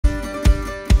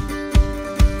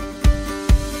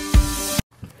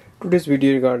Today's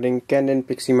video regarding Canon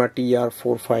Pixma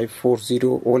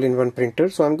TR4540 all-in-one printer.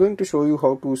 So I'm going to show you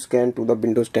how to scan to the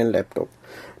Windows 10 laptop.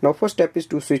 Now first step is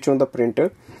to switch on the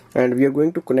printer, and we are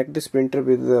going to connect this printer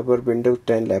with our Windows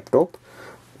 10 laptop.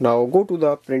 Now go to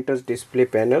the printer's display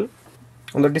panel.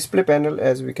 On the display panel,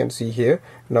 as we can see here,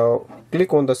 now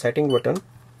click on the setting button.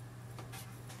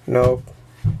 Now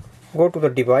go to the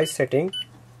device setting,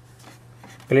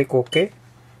 click OK,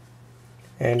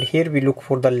 and here we look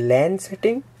for the LAN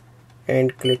setting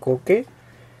and click OK,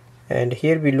 and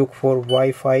here we look for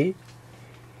Wi-Fi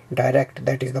direct,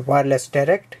 that is the wireless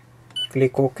direct,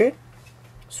 click OK,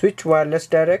 switch wireless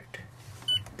direct,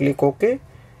 click OK,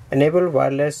 enable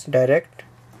wireless direct,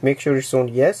 make sure it's on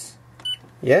yes.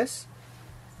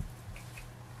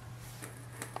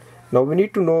 Now we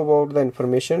need to know about the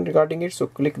information regarding it, so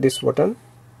click this button,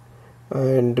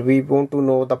 and we want to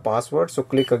know the password, so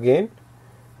click again,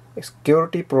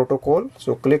 security protocol,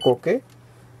 so click OK.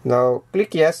 Now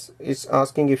click yes, it's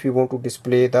asking if you want to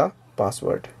display the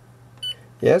password.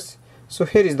 Yes, so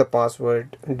here is the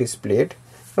password displayed.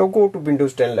 Now go to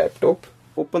Windows 10 laptop,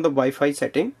 open the Wi-Fi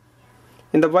setting.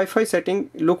 In the Wi-Fi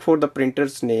setting, look for the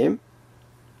printer's name.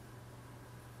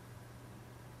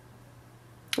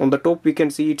 On the top we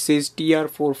can see it says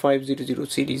TR4540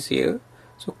 series here,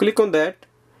 so click on that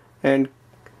and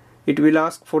it will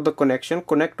ask for the connection.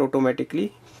 Connect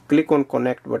automatically, click on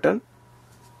connect button.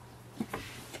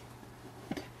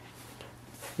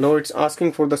 Now it's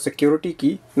asking for the security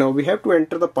key. Now we have to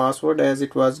enter the password as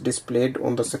it was displayed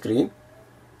on the screen,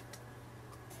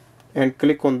 and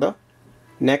click on the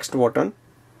next button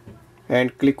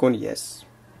and click on yes,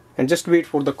 and just wait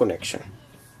for the connection.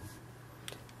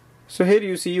 So here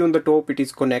you see on the top it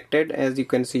is connected, as you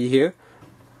can see here.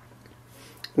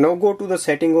 Now go to the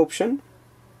setting option,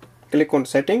 click on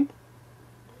setting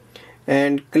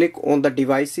and click on the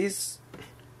devices.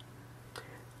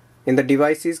 In the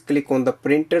devices, click on the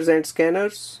printers and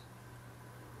scanners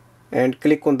and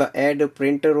click on the add a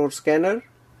printer or scanner,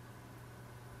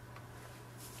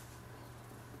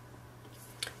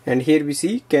 and here we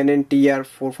see Canon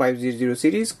TR4540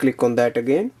 series. Click on that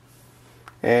again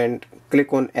and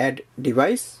click on add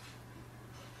device.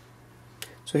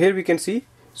 So here we can see,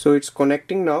 so it's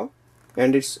connecting now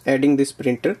and it's adding this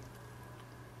printer.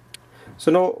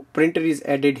 So now printer is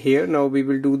added here. Now we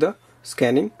will do the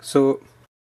scanning. So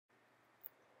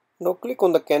now click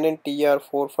on the Canon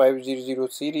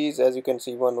TR4540 series, as you can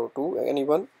see, 1 or 2,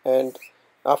 anyone, and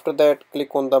after that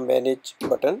click on the manage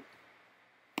button.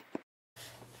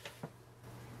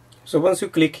 So once you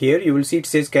click here, you will see it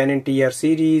says Canon TR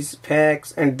series,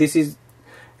 fax, and this is,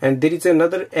 and there is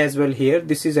another as well here.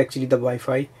 This is actually the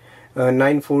Wi-Fi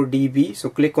 94 dB. So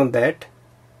click on that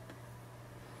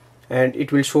and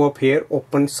it will show up here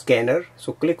open scanner.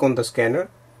 So click on the scanner.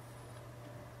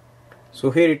 So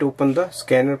here it opened the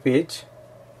scanner page.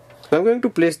 So I'm going to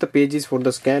place the pages for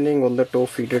the scanning on the top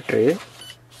feeder tray.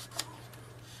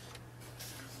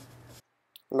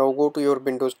 Now go to your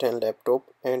Windows 10 laptop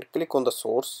and click on the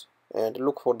source and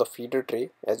look for the feeder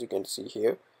tray, as you can see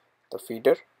here, the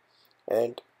feeder,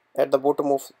 and at the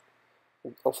bottom of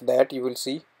that you will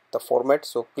see the format.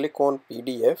 So click on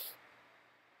PDF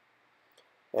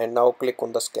and now click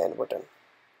on the scan button.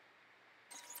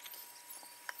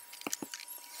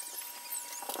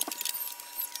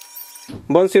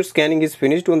 Once your scanning is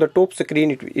finished, on the top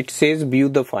screen it says view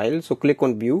the file, so click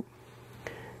on view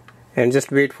and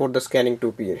just wait for the scanning to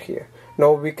appear here.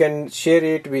 Now we can share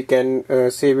it, we can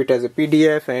save it as a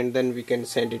PDF, and then we can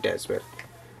send it as well.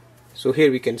 So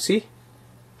here we can see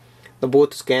the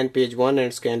both scan page 1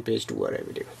 and scan page 2 are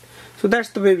available. So that's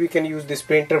the way we can use this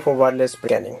printer for wireless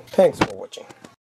scanning. Thanks for watching.